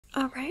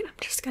Alright, I'm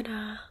just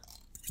gonna...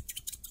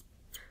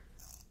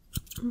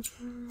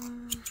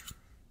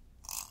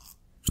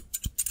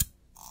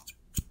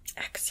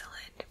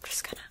 Excellent. I'm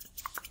just gonna...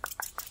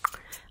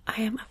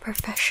 I am a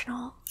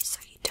professional, so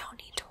you don't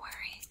need to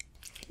worry.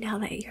 Now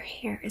that your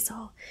hair is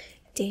all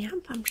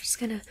damp, I'm just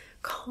gonna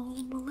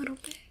comb a little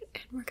bit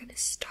and we're gonna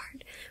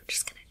start. I'm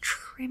just gonna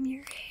trim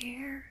your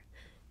hair.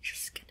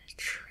 Just gonna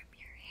trim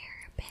your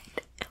hair a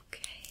bit.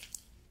 Okay.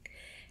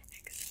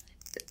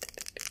 Excellent.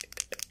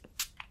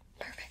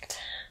 Perfect.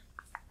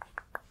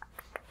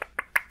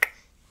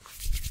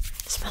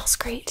 Smells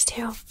great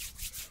too.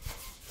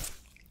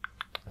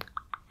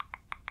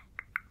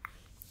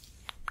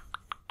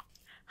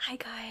 Hi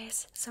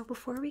guys, so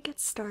before we get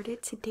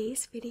started,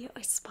 today's video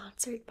is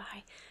sponsored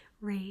by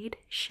Raid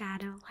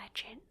Shadow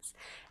Legends.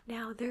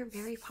 Now, they're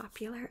very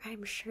popular.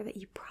 I'm sure that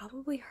you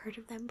probably heard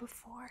of them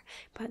before,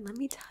 but let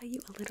me tell you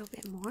a little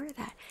bit more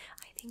that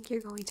I think you're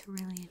going to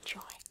really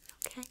enjoy,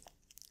 okay?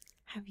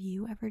 Have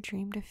you ever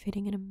dreamed of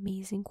fitting an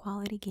amazing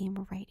quality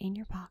game right in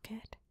your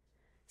pocket?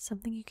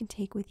 Something you can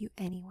take with you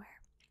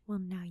anywhere. Well,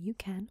 now you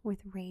can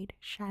with Raid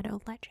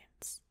Shadow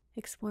Legends.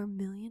 Explore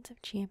millions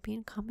of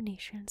champion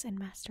combinations and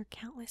master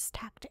countless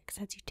tactics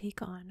as you take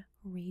on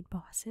raid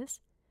bosses,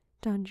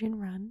 dungeon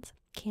runs,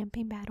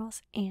 campaign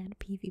battles, and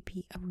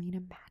PvP arena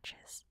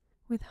matches.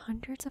 With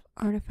hundreds of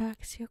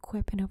artifacts to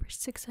equip and over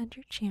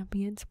 600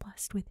 champions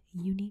blessed with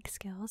unique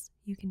skills,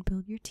 you can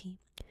build your team,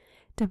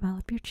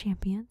 develop your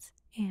champions,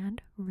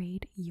 and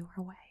raid your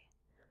way.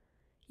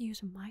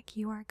 Use my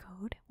QR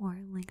code or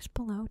links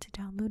below to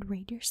download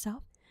Raid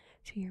yourself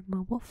to your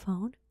mobile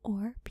phone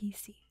or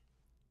PC.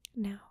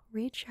 Now,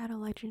 Raid Shadow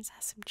Legends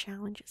has some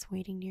challenges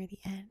waiting near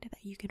the end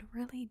that you can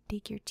really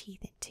dig your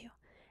teeth into,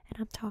 and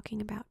I'm talking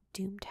about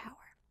Doom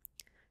Tower.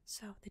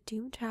 So, the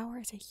Doom Tower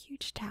is a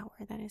huge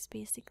tower that is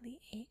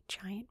basically a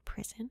giant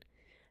prison.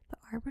 The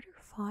Arbiter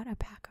fought a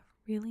pack of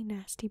really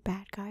nasty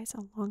bad guys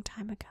a long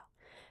time ago,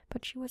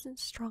 but she wasn't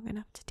strong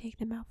enough to take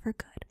them out for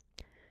good.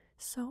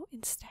 So,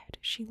 instead,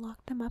 she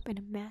locked them up in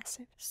a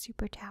massive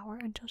super tower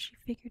until she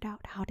figured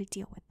out how to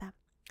deal with them.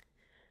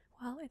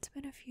 Well, it's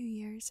been a few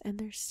years and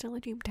there's still a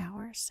Doom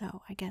Tower,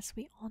 so I guess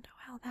we all know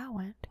how that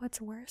went. What's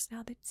worse,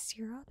 now that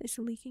Zeroth is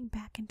leaking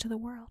back into the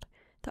world,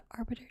 the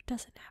Arbiter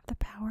doesn't have the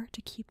power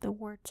to keep the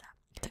wards up.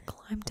 To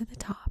climb to the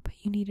top,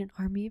 you need an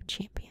army of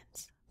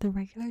champions. The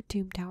regular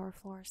Doom Tower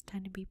floors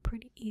tend to be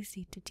pretty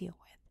easy to deal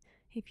with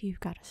if you've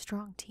got a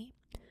strong team,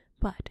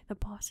 but the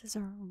bosses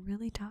are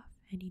really tough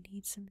and you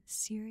need some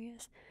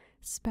serious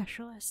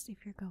specialists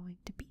if you're going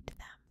to beat them.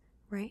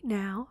 Right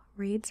now,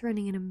 Raid's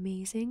running an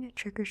amazing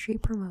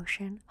trick-or-treat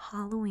promotion,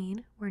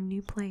 Halloween, where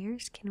new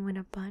players can win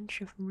a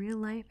bunch of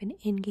real-life and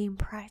in-game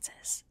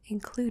prizes,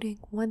 including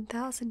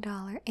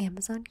 $1,000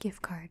 Amazon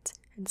gift cards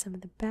and some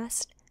of the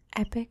best,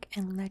 epic,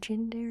 and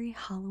legendary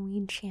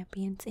Halloween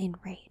champions in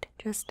Raid.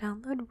 Just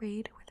download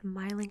Raid with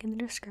my link in the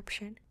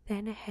description,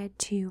 then head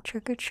to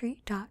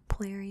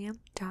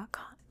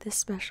trickortreat.plarium.com. This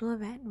special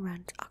event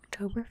runs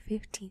October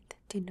 15th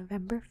to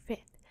November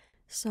 5th.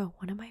 So,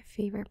 one of my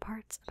favorite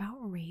parts about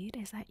Raid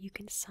is that you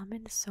can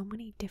summon so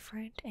many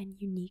different and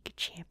unique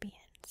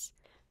champions.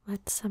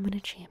 Let's summon a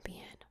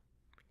champion.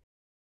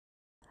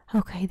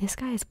 Okay, this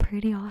guy is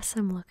pretty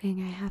awesome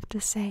looking, I have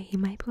to say. He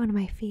might be one of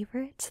my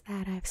favorites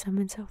that I've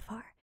summoned so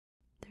far.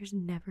 There's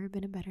never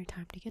been a better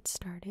time to get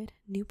started.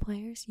 New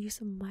players use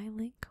my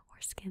link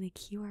or scan the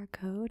QR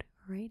code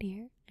right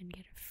here and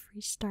get a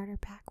free starter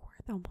pack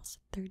worth almost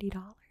 $30.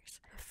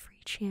 A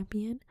free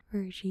champion,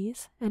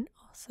 Virgies, and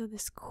also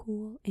this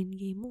cool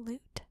in-game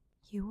loot.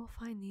 You will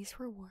find these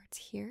rewards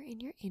here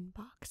in your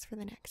inbox for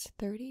the next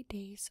 30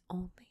 days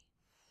only.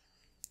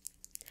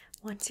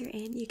 Once you're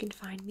in, you can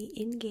find me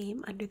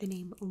in-game under the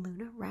name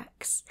Luna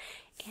Rex,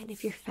 and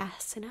if you're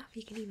fast enough,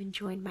 you can even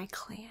join my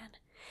clan.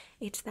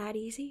 It's that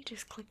easy.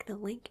 Just click the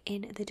link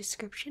in the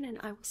description and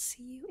I will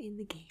see you in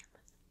the game.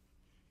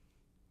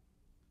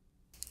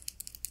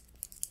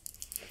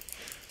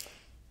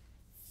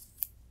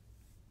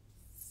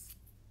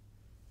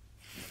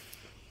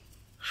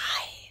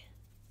 Hi.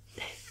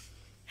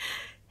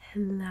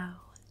 Hello.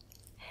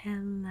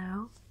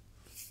 Hello.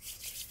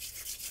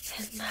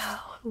 Hello.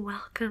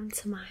 Welcome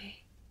to my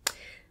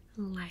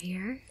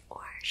lair,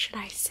 or should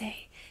I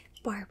say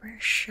barber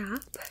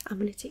shop. I'm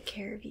gonna take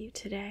care of you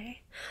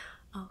today.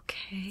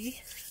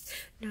 Okay.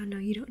 No,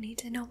 you don't need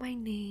to know my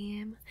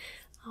name.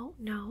 Oh,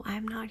 no,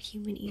 I'm not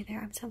human either.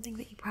 I'm something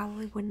that you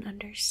probably wouldn't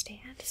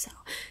understand, so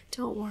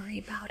don't worry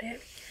about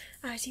it.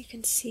 As you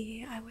can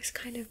see, I was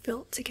kind of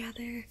built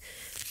together,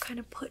 kind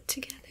of put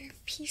together,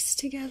 pieced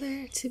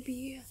together to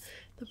be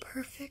the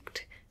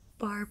perfect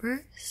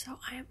barber, so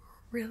I am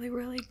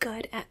really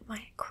good at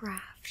my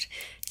craft.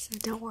 So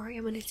don't worry,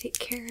 I'm going to take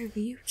care of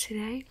you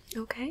today,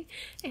 okay?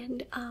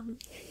 And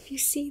if you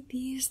see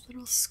these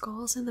little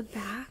skulls in the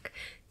back,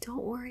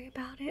 don't worry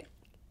about it.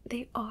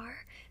 They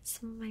are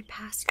some of my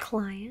past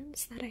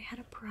clients that I had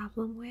a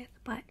problem with,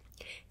 but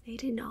they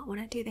did not want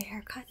to do the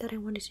haircut that I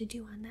wanted to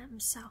do on them,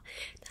 so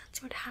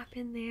that's what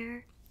happened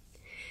there.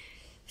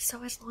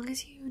 So as long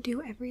as you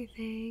do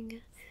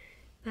everything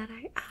that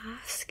I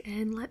ask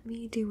and let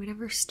me do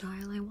whatever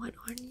style I want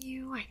on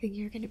you, I think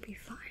you're gonna be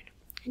fine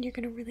and you're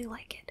gonna really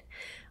like it.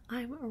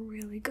 I'm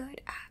really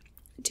good at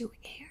doing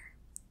hair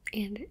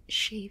and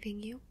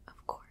shaving you,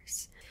 of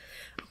course.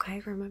 Okay,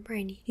 remember,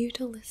 I need you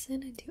to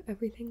listen and do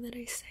everything that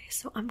I say,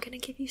 so I'm gonna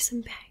give you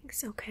some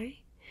bangs,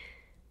 okay?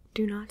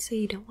 Do not say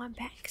you don't want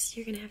bangs.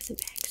 You're gonna have some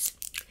bangs.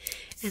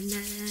 And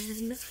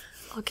then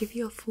I'll give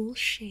you a full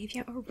shave.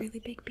 You have a really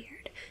big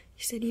beard.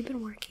 You said you've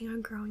been working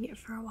on growing it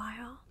for a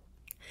while.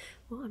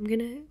 Well, I'm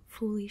gonna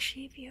fully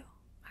shave you,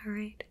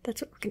 alright?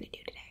 That's what we're gonna do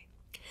today.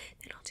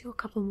 Then I'll do a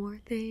couple more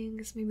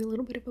things, maybe a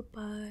little bit of a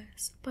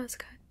buzz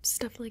cut,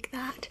 stuff like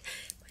that.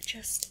 But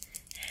just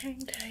hang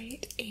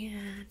tight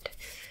and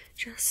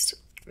just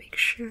make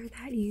sure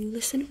that you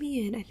listen to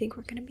me, and I think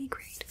we're gonna be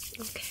great,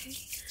 okay?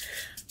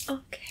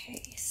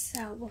 Okay,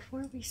 so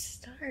before we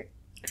start,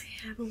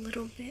 I have a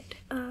little bit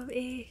of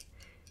a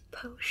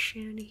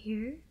potion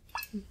here.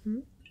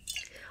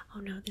 Oh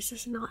no, this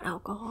is not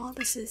alcohol.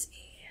 This is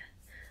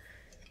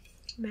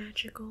a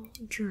magical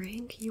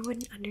drink. You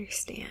wouldn't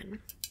understand,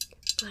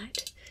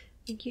 but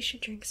I think you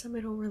should drink some.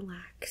 It'll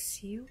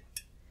relax you.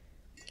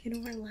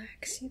 It'll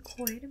relax you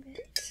quite a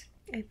bit,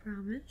 I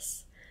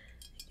promise.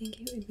 I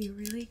think it would be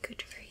really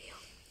good for you.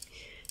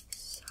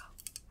 So,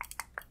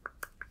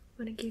 I'm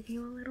gonna give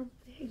you a little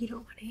bit. You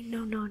don't want any?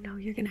 No,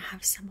 you're gonna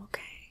have some,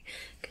 okay?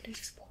 I'm gonna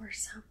just pour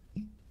some.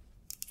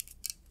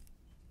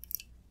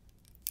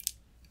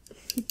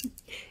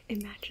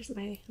 It matches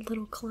my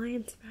little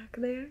clients back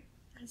there,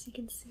 as you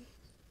can see.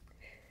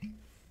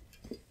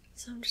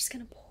 So I'm just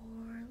gonna pour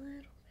a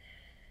little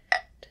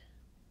bit.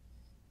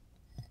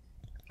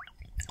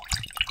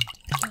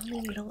 You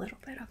only need a little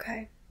bit,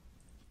 okay?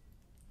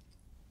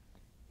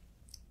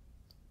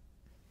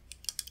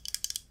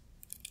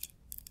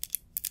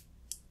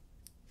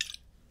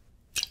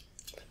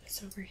 Put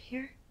this over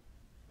here.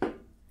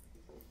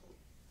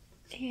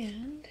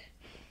 And,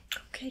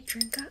 okay,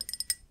 drink up.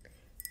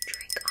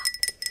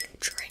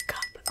 Drink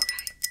up,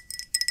 okay?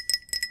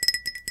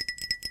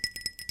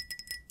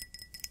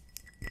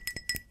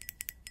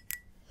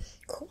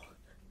 Cool.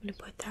 I'm gonna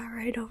put that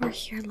right over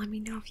here. Let me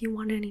know if you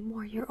want any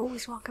more. You're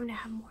always welcome to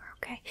have more,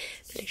 okay?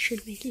 But it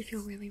should make you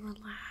feel really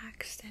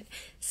relaxed and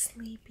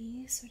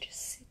sleepy, so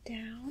just sit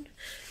down.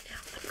 Now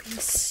I'm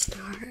gonna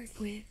start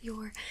with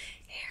your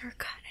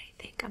haircut, I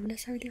think. I'm gonna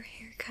start with your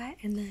haircut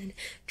and then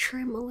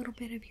trim a little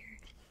bit of your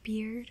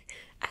beard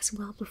as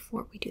well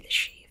before we do the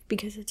shave,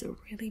 because it's a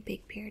really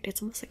big beard.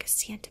 It's almost like a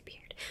Santa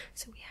beard,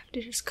 so we have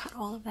to just cut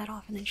all of that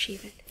off and then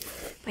shave it.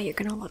 But you're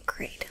gonna look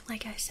great.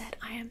 Like I said,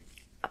 I am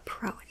a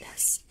pro at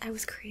this. I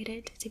was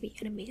created to be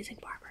an amazing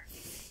barber.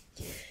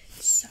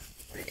 So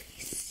let me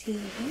see.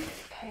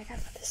 Okay, I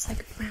gotta put this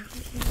like around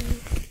here.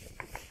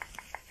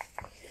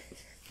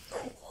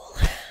 Cool.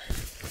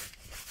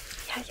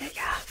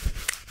 Yeah.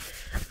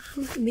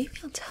 Maybe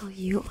I'll tell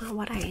you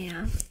what I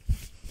am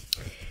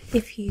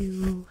if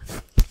you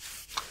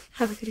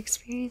have a good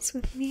experience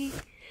with me.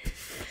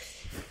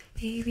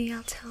 Maybe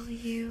I'll tell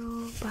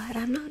you, but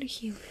I'm not a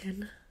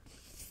human,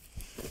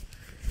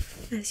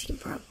 as you can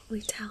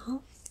probably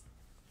tell.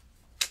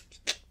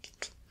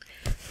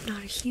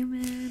 Not a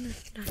human,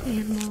 not an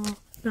animal,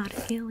 not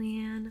an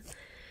alien,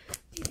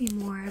 maybe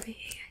more of a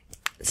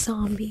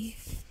zombie,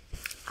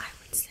 I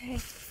would say,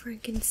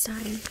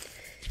 Frankenstein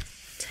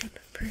type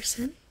of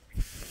person.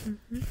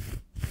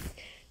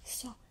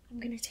 So I'm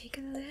gonna take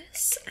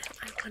this and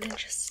I wanna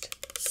just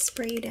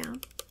spray you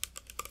down.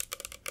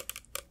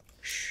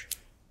 Shh.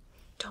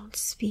 Don't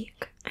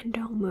speak and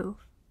don't move.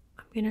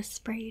 I'm gonna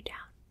spray you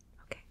down,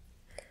 okay?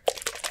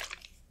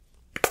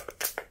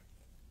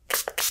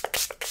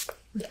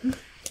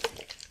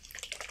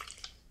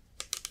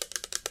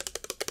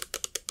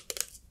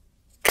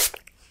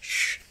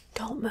 Shh.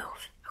 Don't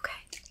move, okay?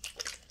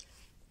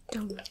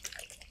 Don't move.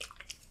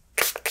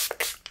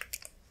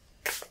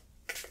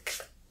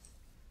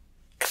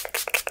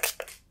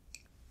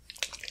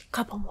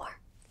 Couple more.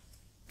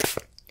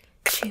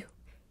 2,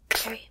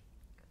 3,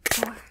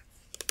 4.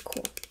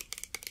 Cool.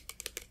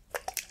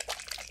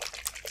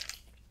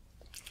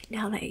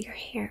 Now that your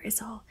hair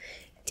is all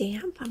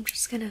damp, I'm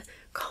just gonna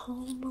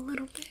comb a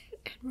little bit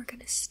and we're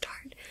gonna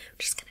start. I'm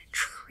just gonna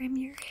trim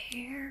your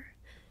hair.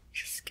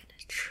 Just gonna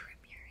trim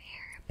your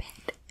hair a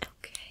bit.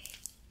 Okay.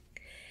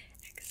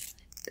 Excellent.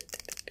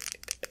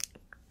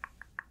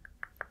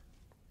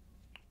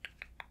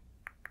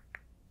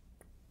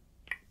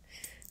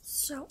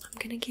 So I'm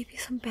gonna give you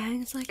some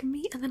bangs like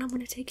me, and then I'm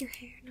gonna take your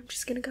hair and I'm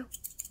just gonna go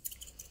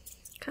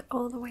cut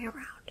all the way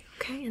around,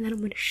 okay? And then I'm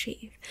gonna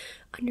shave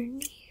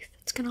underneath.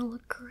 It's gonna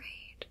look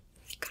great.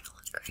 It's gonna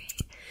look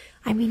great.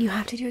 I mean, you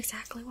have to do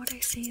exactly what I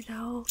say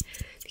though,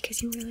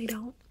 because you really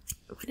don't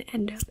want to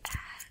end up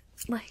at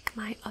like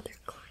my other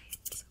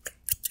clients, okay?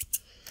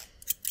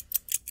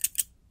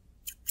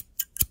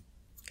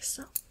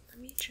 So let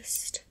me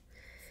just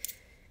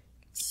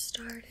get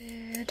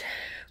started.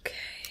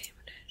 Okay.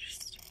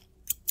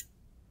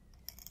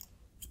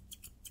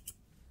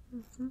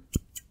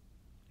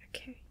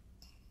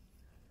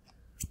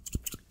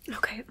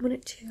 Okay, I'm gonna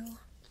take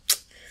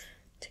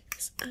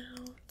this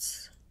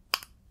out.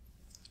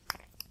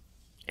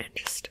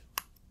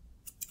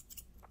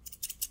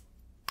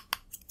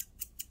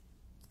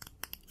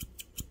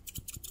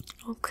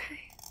 Okay.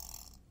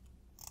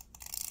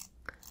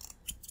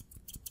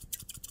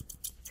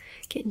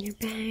 Getting your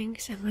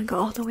bangs. I'm gonna go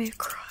all the way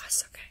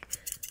across. Okay.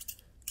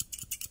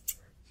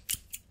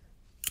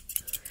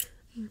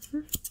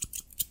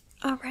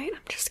 Alright,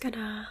 I'm just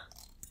gonna.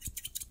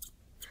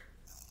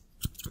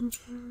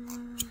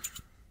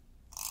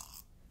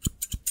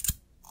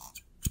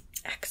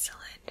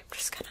 Excellent. I'm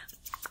just gonna.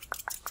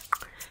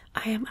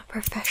 I am a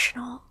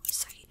professional,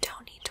 so you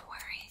don't need to worry.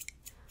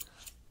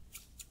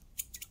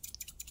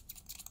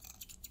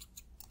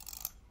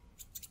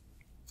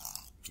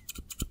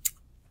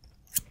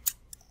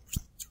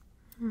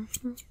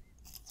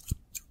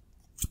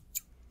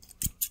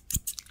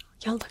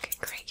 You're looking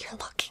great. You're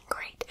looking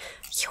great.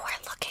 You are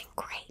looking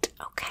great.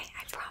 Okay,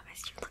 I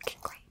promise you're looking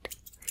great.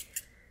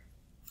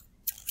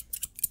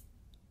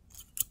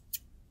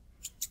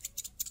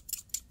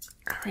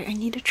 Alright, I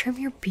need to trim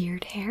your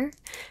beard hair.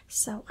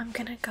 So I'm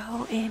gonna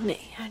go in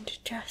and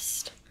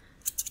just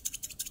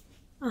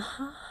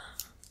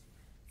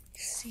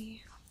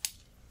see.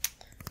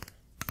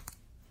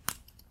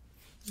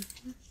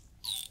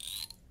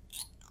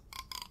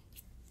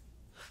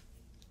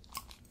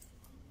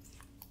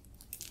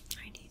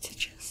 I need to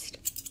just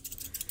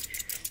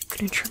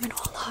gonna trim it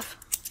all off.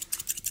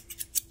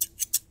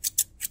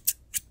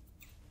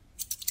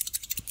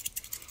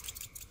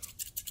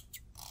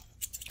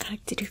 I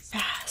like to do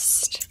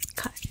fast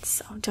cuts,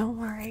 so don't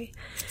worry.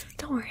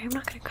 Don't worry, I'm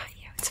not gonna cut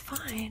you. It's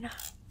fine.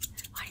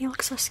 Why do you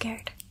look so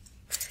scared?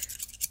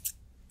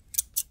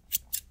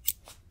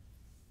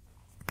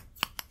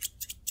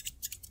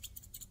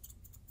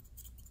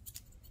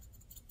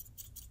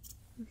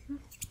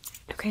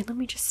 Okay, let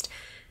me just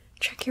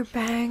check your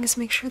bangs,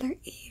 make sure they're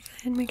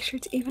even, make sure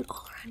it's even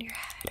all around your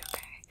head.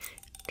 Okay,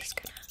 I'm just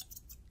gonna.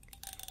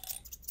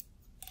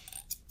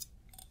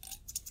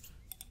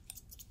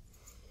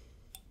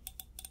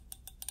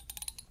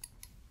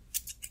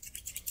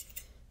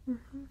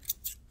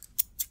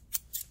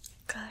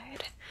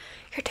 Good.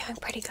 You're doing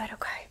pretty good,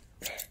 okay?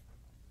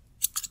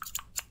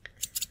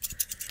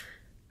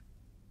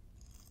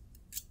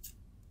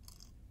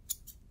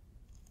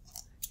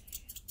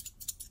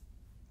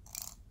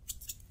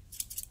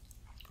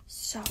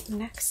 So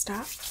next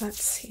up,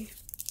 let's see.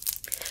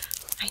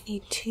 I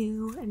need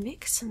to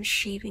mix some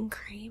shaving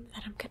cream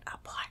that I'm gonna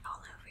apply all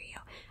over you,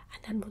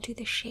 and then we'll do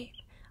the shave.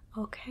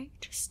 Okay?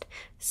 Just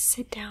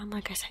sit down.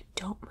 Like I said,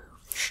 don't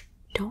move. Shh,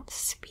 don't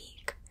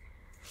speak.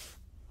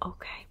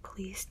 Okay,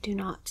 please do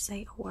not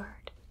say a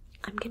word.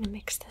 I'm gonna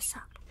mix this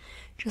up.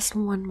 Just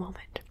one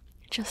moment.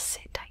 Just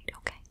sit tight,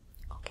 okay?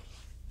 Okay.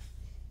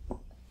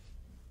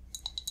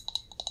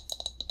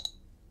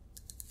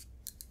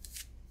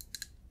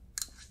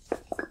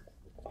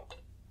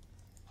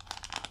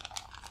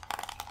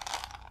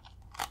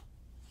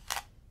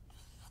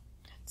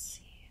 Let's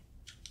see.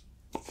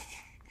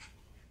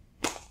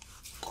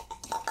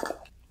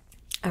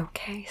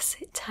 Okay,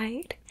 sit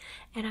tight.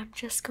 And I'm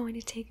just going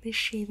to take this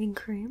shaving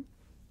cream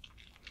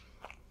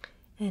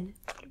and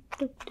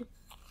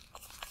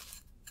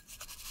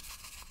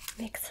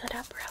mix it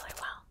up really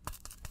well.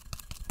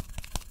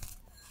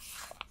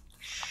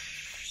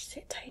 Shh,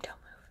 sit tight, don't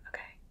move,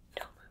 okay?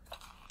 Don't move.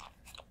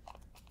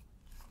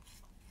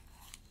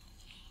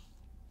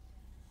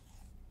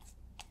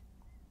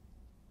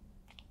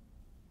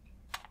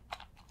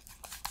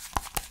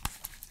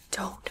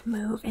 Don't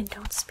move and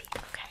don't speak,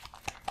 okay?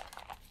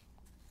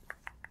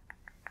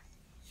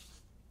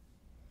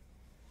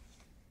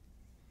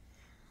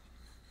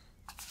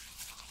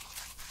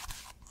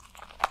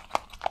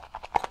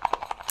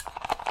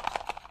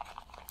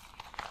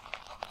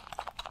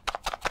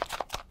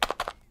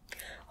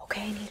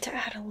 Okay, I need to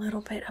add a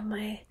little bit of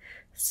my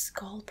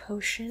skull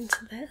potion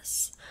to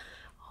this.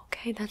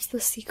 Okay, that's the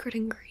secret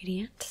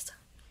ingredient. So,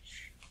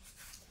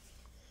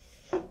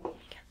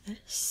 get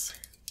this.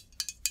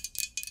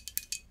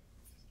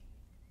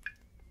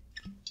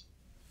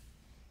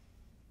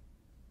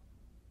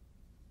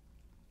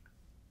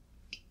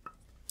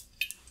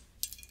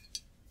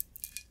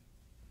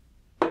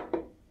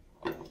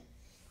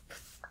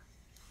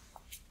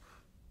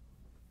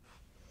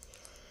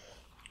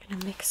 I'm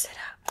gonna mix it up.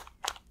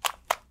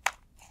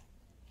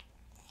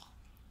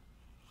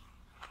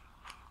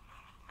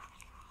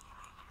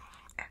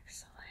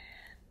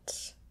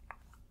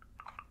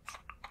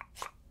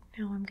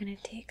 Now I'm going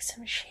to take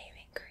some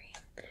shaving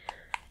cream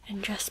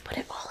and just put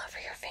it all over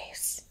your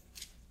face.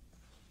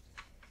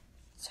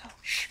 So,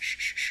 shh, shh,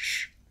 shh,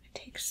 shh. I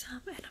take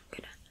some and I'm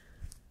going to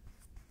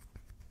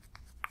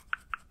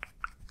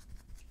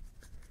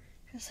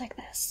just like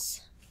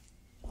this.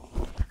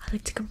 I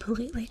like to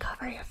completely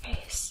cover your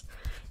face,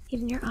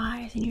 even your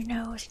eyes and your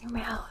nose and your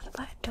mouth,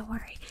 but don't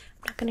worry,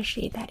 I'm not going to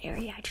shave that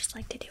area. I just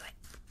like to do it.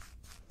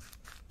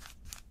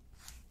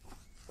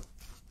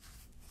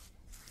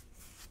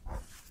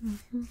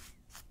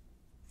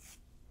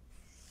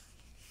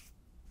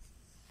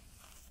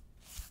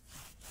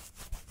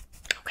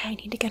 Okay, I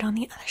need to get on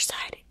the other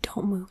side.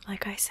 Don't move,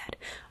 like I said.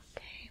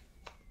 Okay.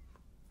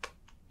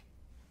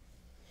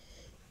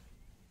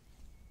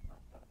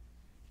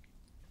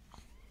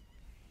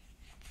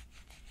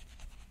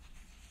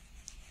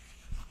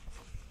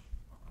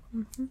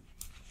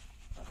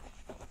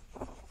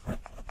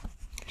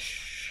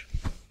 Shh.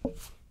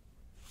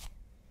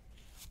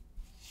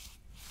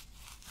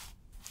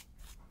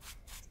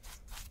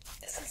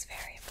 This is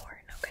very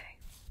important, okay?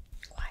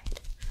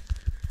 Quiet.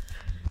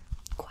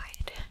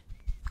 Quiet.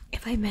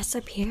 If I mess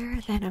up here,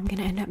 then I'm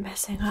gonna end up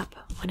messing up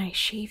when I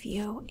shave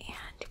you,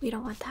 and we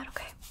don't want that,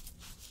 okay?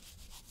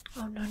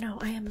 Oh, no,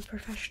 I am a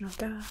professional,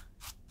 duh.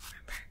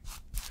 Remember.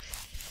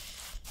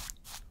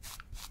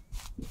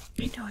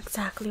 I know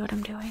exactly what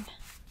I'm doing.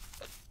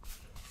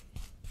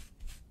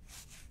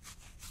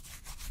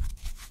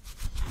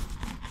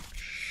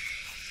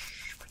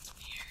 Shh, put some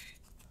here.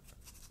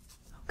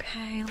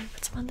 Okay, let me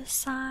put some on this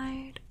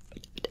side.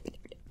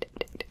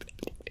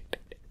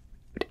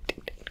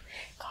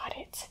 Got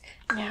it.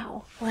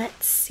 Now,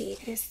 let's see.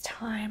 It is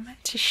time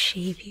to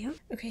shave you.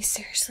 Okay,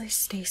 seriously,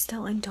 stay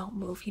still and don't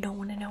move. You don't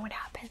want to know what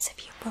happens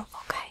if you move,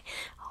 okay?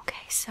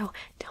 Okay, so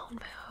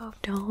don't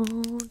move.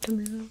 Don't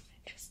move.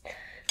 Just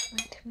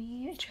let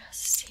me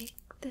just take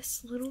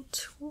this little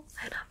tool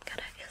and I'm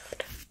gonna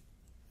just...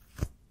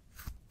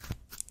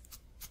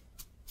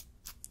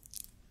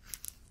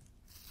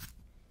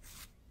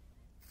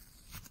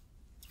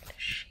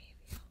 shave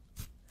you.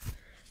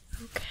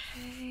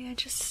 Okay, I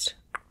just...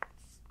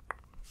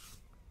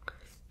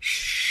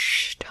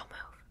 Shh, don't move.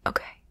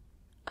 Okay.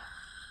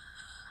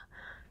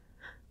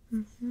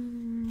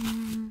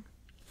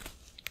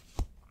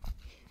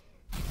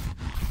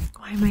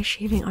 Why am I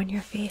shaving on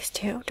your face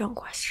too? Don't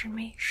question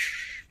me.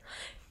 Shh.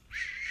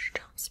 Shh.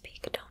 Don't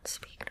speak. Don't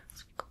speak. Don't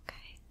speak.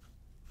 Okay.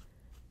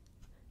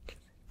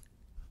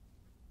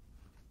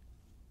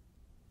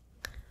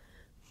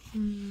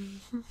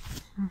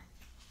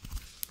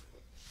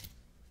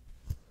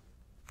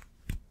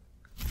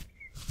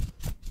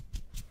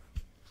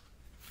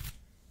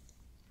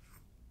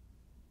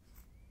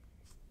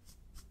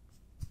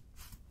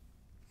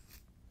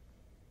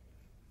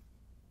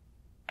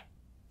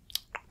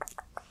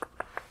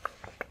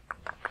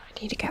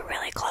 I need to get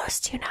really close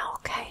to you now,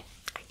 okay?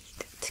 I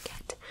need to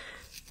get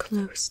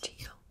close to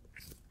you.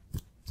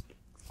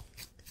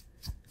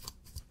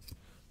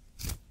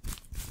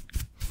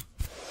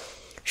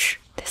 Shh,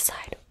 this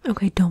side.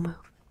 Okay, don't move.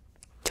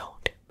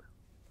 Don't move.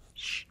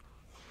 Shh.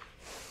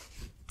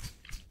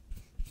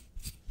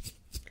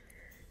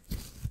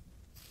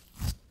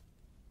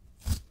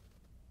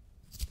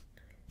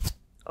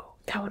 Oh,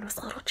 that one was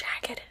a little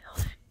jagged.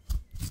 Hold on.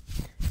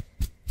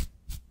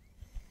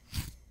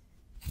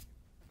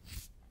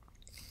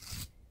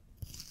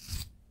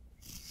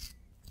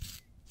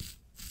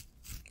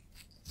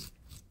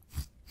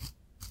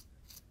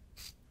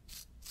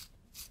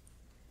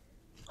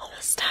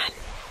 Almost done.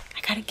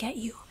 I gotta get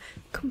you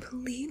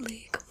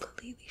completely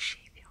shave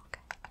you, okay?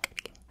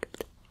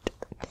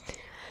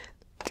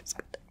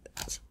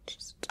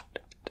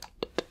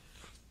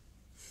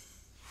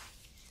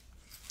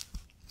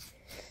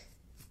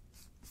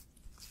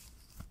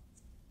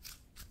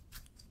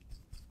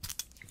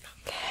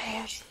 Okay,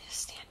 I just need to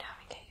stand up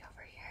and get you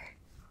over here.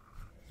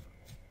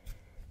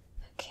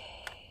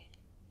 Okay.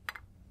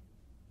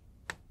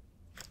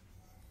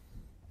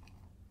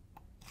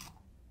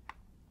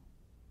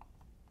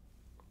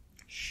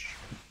 Shh.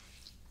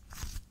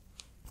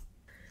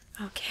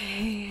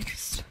 Okay,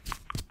 just...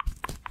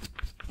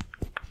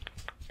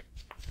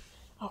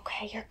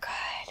 Okay, you're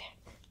good.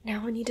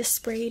 Now I need to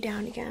spray you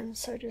down again,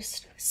 so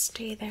just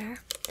stay there.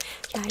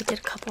 Yeah, I did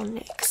a couple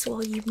nicks.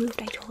 Well, you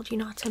moved. I told you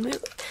not to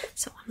move.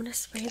 So I'm gonna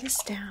spray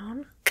this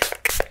down.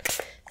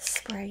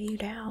 Spray you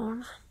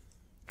down.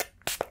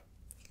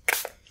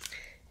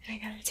 And I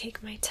gotta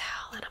take my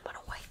towel and I'm gonna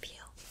wipe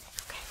you.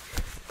 Okay,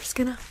 I'm just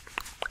gonna...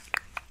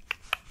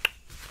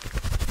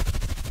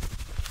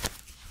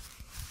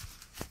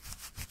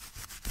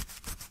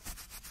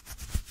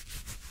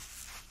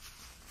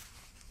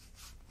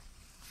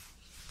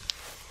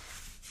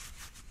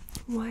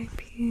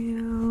 wipe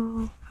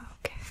you.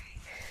 Okay.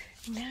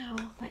 Now,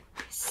 let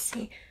me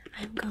see.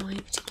 I'm going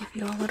to give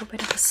you a little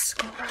bit of a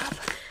scrub.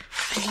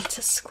 I need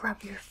to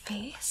scrub your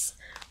face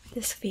with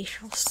this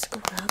facial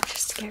scrub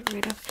just to get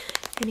rid of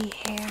any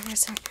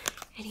hairs or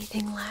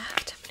anything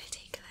left. I'm going to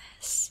take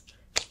this.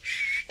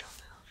 Shh, don't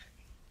move.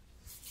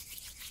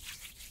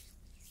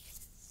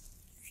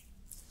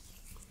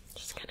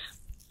 Just gonna...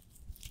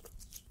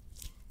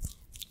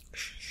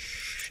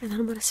 Shh, and then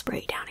I'm going to spray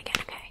it down again,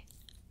 okay?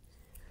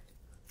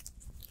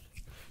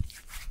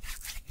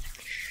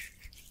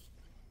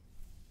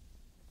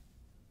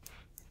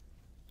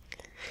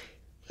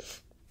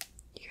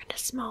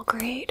 Smell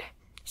great.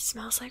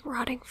 Smells like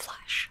rotting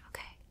flesh.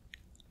 Okay.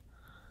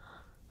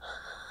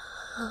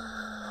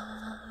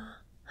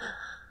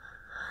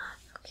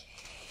 Okay.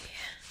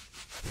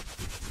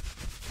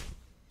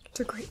 It's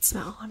a great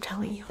smell, I'm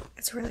telling you.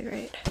 It's really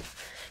great. It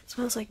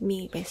smells like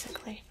me,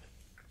 basically.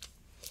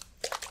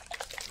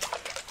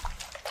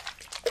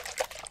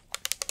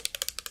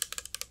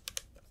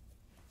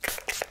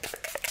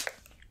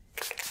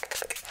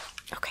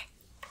 Okay.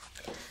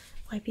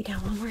 Wipe you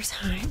down one more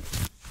time.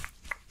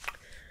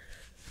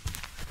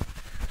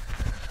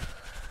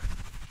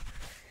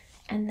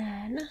 And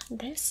then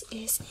this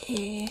is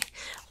a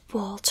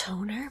ball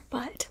toner,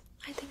 but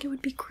I think it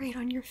would be great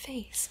on your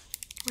face,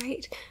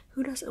 right?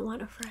 Who doesn't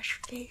want a fresh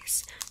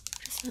face?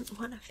 Who doesn't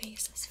want a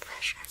face as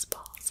fresh as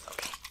balls?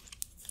 Okay.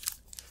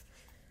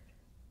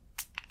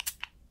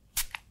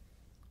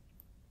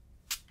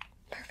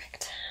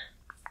 Perfect.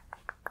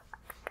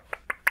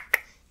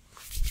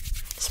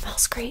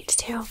 Smells great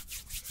too.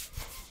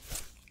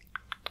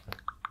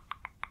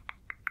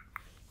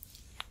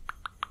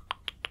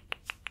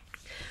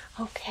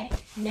 Okay,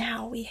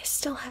 now we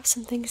still have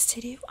some things to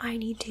do. I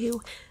need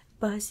to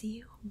buzz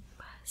you.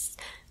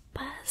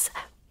 Buzz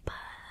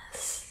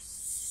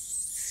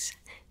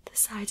the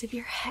sides of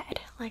your head.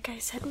 Like I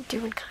said, we're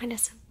doing kind of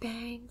some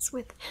bangs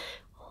with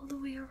all the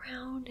way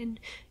around and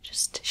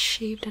just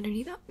shaved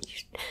underneath.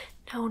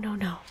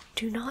 No.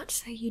 Do not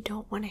say you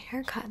don't want a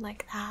haircut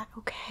like that,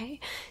 okay?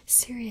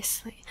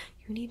 Seriously,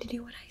 you need to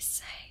do what I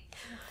say.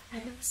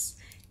 And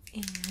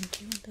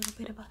do a little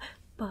bit of a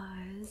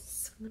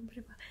buzz. A little bit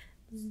of a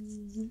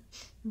You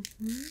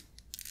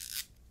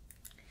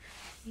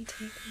take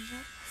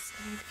that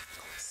side.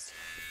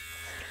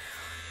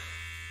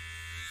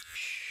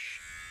 Shh.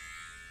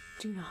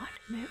 Do not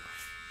move.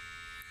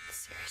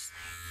 Seriously.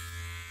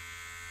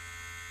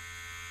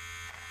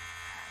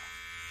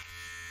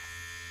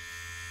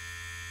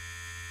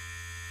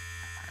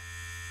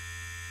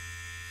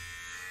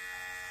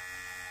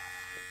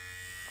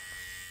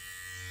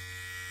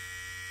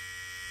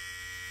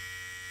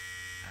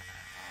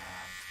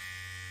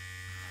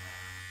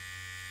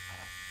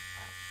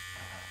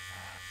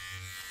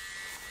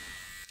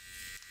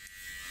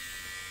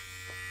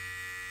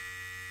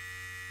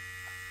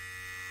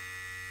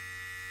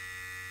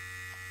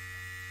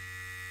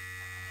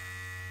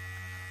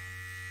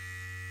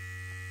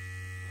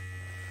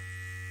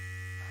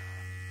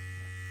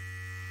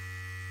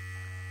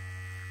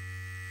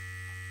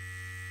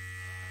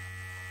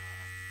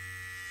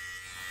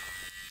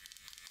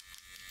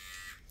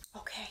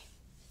 Okay,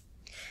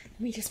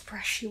 let me just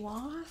brush you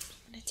off.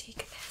 I'm gonna take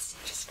this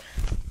and just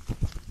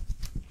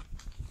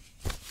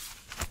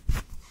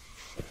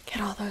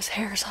get all those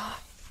hairs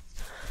off.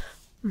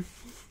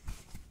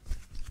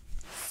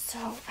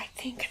 So I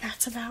think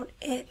that's about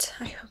it.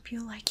 I hope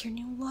you like your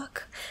new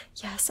look.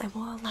 Yes, I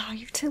will allow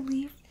you to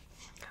leave.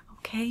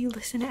 Okay, you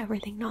listen to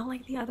everything, not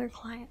like the other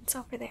clients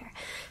over there.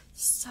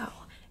 So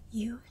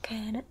you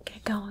can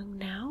get going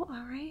now,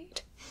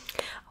 alright?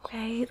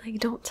 Okay, like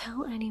don't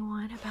tell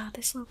anyone about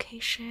this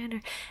location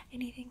or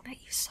anything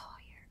that you saw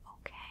here,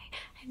 okay?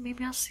 And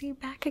maybe I'll see you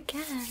back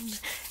again.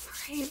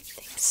 Alright,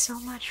 thanks so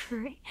much for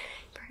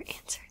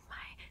answering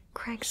my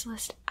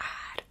Craigslist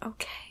ad,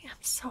 okay? I'm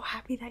so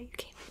happy that you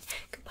came in.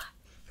 Goodbye.